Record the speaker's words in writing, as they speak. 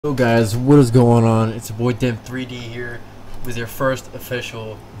Yo guys, what is going on? It's your boy Dim3D here with your first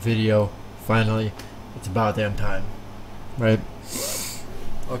official video. Finally, it's about damn time, right?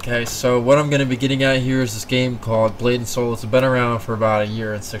 Okay, so what I'm going to be getting at here is this game called Blade and Soul. It's been around for about a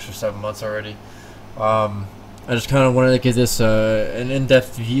year and 6 or 7 months already. I just kind of wanted to give this an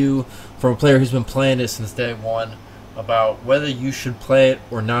in-depth view from a player who's been playing it since day one about whether you should play it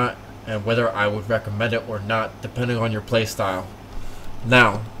or not, and whether I would recommend it or not, depending on your play style.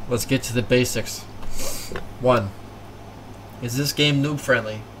 Now, let's get to the basics. 1. Is this game noob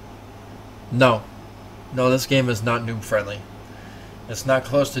friendly? No. No, this game is not noob friendly. It's not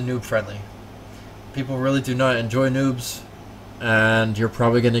close to noob friendly. People really do not enjoy noobs, and you're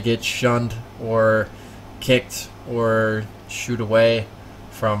probably going to get shunned or kicked or shoot away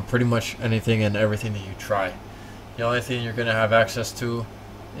from pretty much anything and everything that you try. The only thing you're going to have access to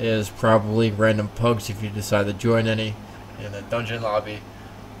is probably random pugs if you decide to join any in the dungeon lobby,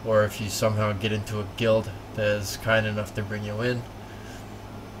 or if you somehow get into a guild that is kind enough to bring you in.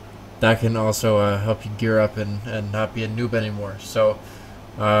 That can also help you gear up and not be a noob anymore. So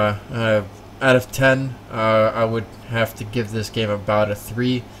out of 10, I would have to give this game about a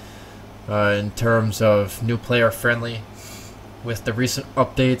 3 in terms of new player friendly. With the recent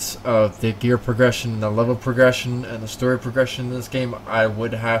updates of the gear progression, the level progression, and the story progression in this game, I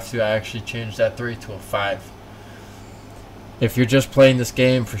would have to actually change that 3 to a 5. If you're just playing this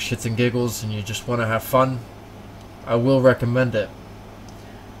game for shits and giggles and you just want to have fun, I will recommend it.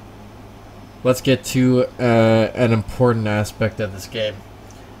 Let's get to an important aspect of this game.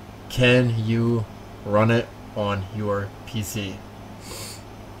 Can you run it on your PC?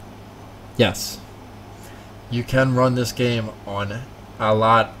 Yes. You can run this game on a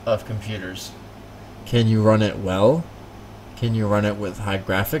lot of computers. Can you run it well? Can you run it with high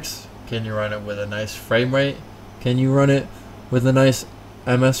graphics? Can you run it with a nice frame rate? Can you run it with a nice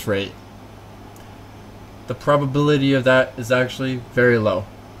MS rate? The probability of that is actually very low.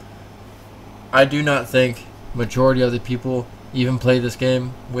 I do not think majority of the people even play this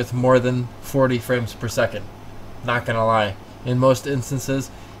game with more than 40 frames per second. Not gonna lie. In most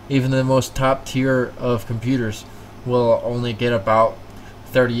instances, even the most top tier of computers will only get about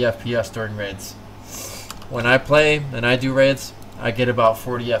 30 FPS during raids. When I play and I do raids, I get about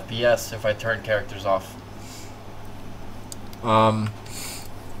 40 FPS if I turn characters off.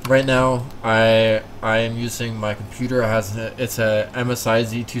 Right now I am using my computer. It's a MSI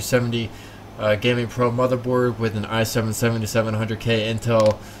Z270 Gaming Pro motherboard with an i7-7700K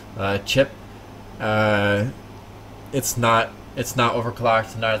Intel chip. It's not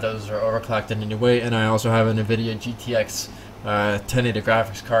overclocked. None of those are overclocked in any way, and I also have an NVIDIA GTX 1080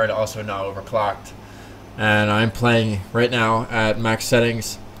 graphics card, also not overclocked. And I'm playing right now at max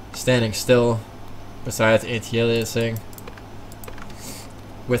settings, standing still, besides anti-aliasing,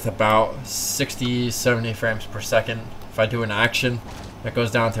 with about 60-70 frames per second. If I do an action, that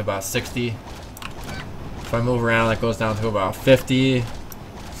goes down to about 60. If I move around, that goes down to about 50.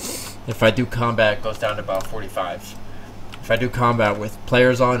 If I do combat, it goes down to about 45. If I do combat with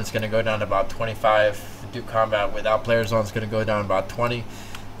players on, it's going to go down to about 25. If I do combat without players on, it's going to go down to about 20.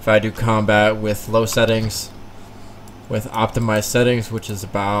 If I do combat with low settings, with optimized settings, which is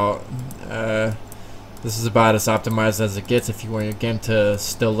about this is about as optimized as it gets if you want your game to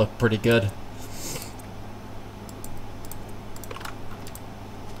still look pretty good.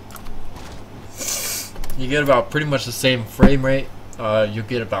 You get about pretty much the same frame rate. You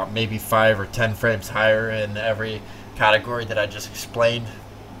get about maybe 5 or 10 frames higher in every category that I just explained.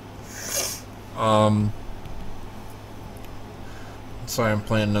 Sorry, I'm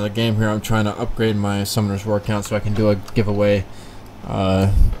playing another game here. I'm trying to upgrade my Summoner's War account so I can do a giveaway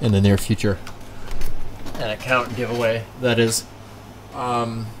in the near future. An account giveaway, that is.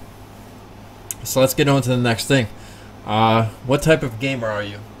 So let's get on to the next thing. What type of gamer are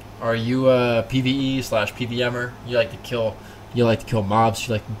you? Are you a PvE/PvMer? You like to kill mobs,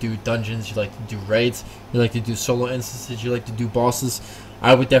 you like to do dungeons, you like to do raids, you like to do solo instances, you like to do bosses?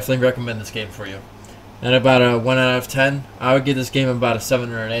 I would definitely recommend this game for you. And about a 1 out of 10, I would give this game about a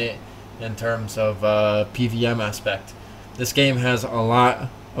 7 or an 8 in terms of PvM aspect. This game has a lot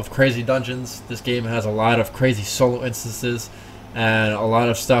of crazy dungeons, this game has a lot of crazy solo instances, and a lot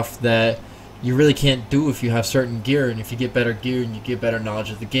of stuff that you really can't do if you have certain gear. And if you get better gear and you get better knowledge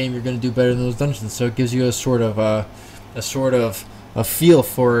of the game, you're going to do better in those dungeons. So it gives you a sort of a feel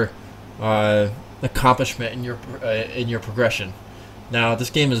for accomplishment in your progression. Now, this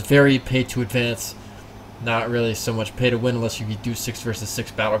game is very pay to advance, not really so much pay to win unless you do 6 versus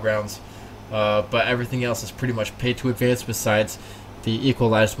 6 battlegrounds. But everything else is pretty much pay to advance besides the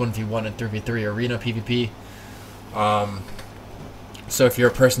equalized 1v1 and 3v3 arena PvP. So if you're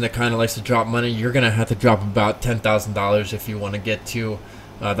a person that kind of likes to drop money, you're going to have to drop about $10,000 if you want to get to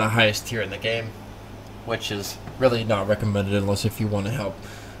the highest tier in the game, which is really not recommended unless if you want to help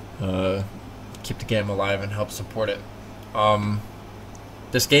keep the game alive and help support it.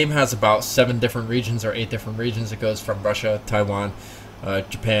 This game has about 7 different regions or 8 different regions. It goes from Russia, Taiwan,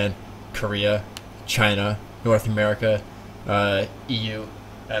 Japan, Korea, China, North America, EU,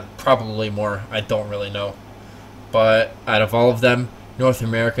 and probably more. I don't really know. But out of all of them, North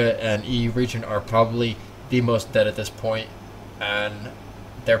America and EU region are probably the most dead at this point, and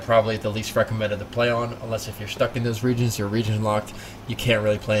they're probably the least recommended to play on, unless if you're stuck in those regions, you're region locked, you can't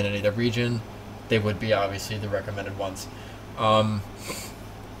really play in any other region. They would be obviously the recommended ones. Another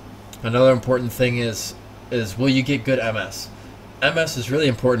important thing is will you get good MS? MS is really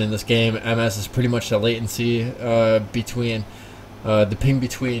important in this game. MS is pretty much the latency between the ping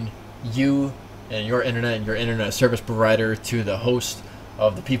between you and your internet service provider to the host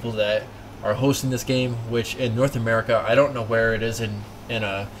of the people that are hosting this game, which in North America, I don't know where it is in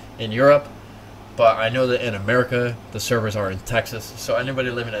Europe, but I know that in America the servers are in Texas. So anybody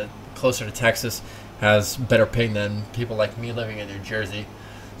living closer to Texas has better ping than people like me living in New Jersey.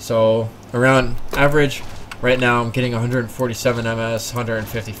 So around average right now I'm getting 147 MS,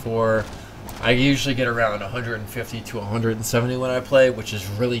 154. I usually get around 150 to 170 when I play, which is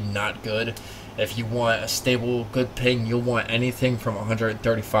really not good. If you want a stable, good ping, you'll want anything from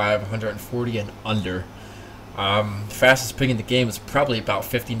 135, 140 and under. Fastest ping in the game is probably about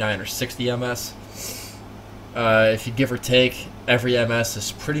 59 or 60 MS. If you give or take, every MS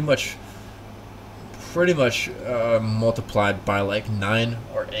is pretty much multiplied by like 9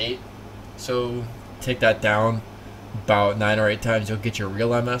 or 8. So take that down about 9 or 8 times, you'll get your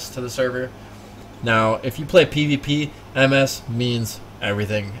real MS to the server. Now, if you play PvP, MS means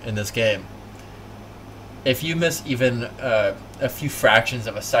everything in this game. If you miss even a few fractions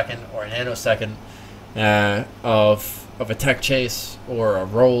of a second or a nanosecond of a tech chase or a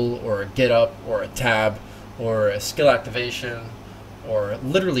roll or a get up or a tab or a skill activation or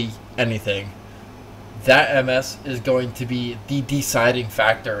literally anything, that MS is going to be the deciding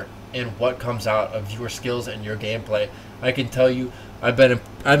factor in what comes out of your skills and your gameplay. I can tell you, I've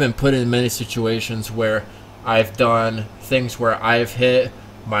been put in many situations where I've done things where I've hit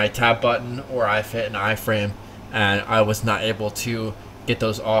my tab button or I've hit an iframe and I was not able to get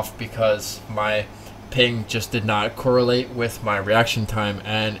those off because my ping just did not correlate with my reaction time,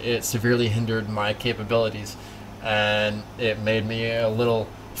 and it severely hindered my capabilities, and it made me a little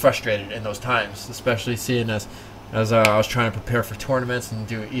frustrated in those times, especially seeing as I was trying to prepare for tournaments and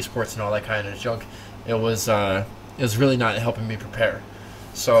do esports and all that kind of junk. It was really not helping me prepare.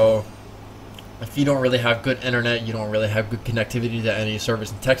 So if you don't really have good internet, you don't really have good connectivity to any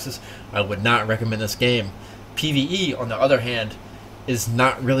servers in Texas, I would not recommend this game. PvE, on the other hand, is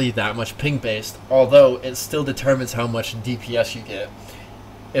not really that much ping based, although it still determines how much DPS you get.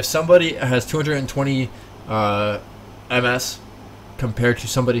 If somebody has 220 MS compared to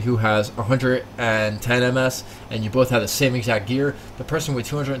somebody who has 110 MS and you both have the same exact gear, the person with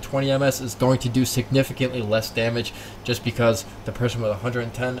 220 MS is going to do significantly less damage just because the person with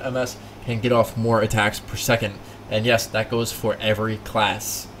 110 MS can get off more attacks per second. And yes, that goes for every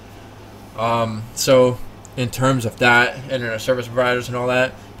class. So in terms of that, internet service providers and all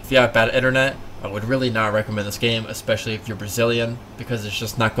that, if you have bad internet, I would really not recommend this game, especially if you're Brazilian, because it's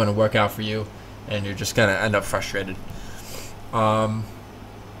just not going to work out for you and you're just going to end up frustrated. I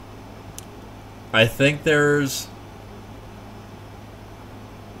think there's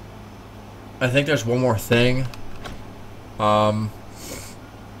one more thing.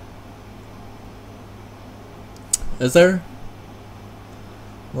 Is there?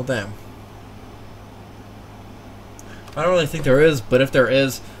 Well, damn. I don't really think there is, but if there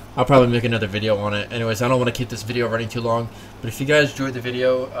is, I'll probably make another video on it. Anyways, I don't want to keep this video running too long, but if you guys enjoyed the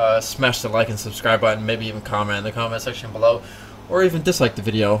video, smash the like and subscribe button, maybe even comment in the comment section below, or even dislike the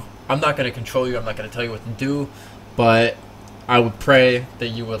video. I'm not going to control you, I'm not going to tell you what to do, but I would pray that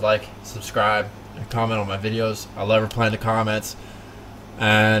you would like, subscribe, and comment on my videos. I love replying to comments,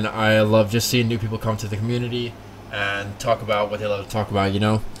 and I love just seeing new people come to the community and talk about what they love to talk about, you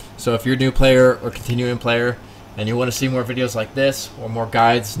know? So if you're a new player or continuing player, and you want to see more videos like this, or more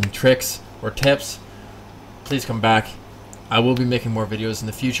guides and tricks or tips, please come back. I will be making more videos in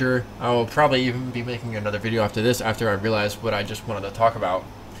the future. I will probably even be making another video after this, after I realize what I just wanted to talk about.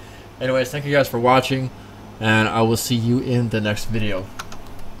 Anyways, thank you guys for watching, and I will see you in the next video.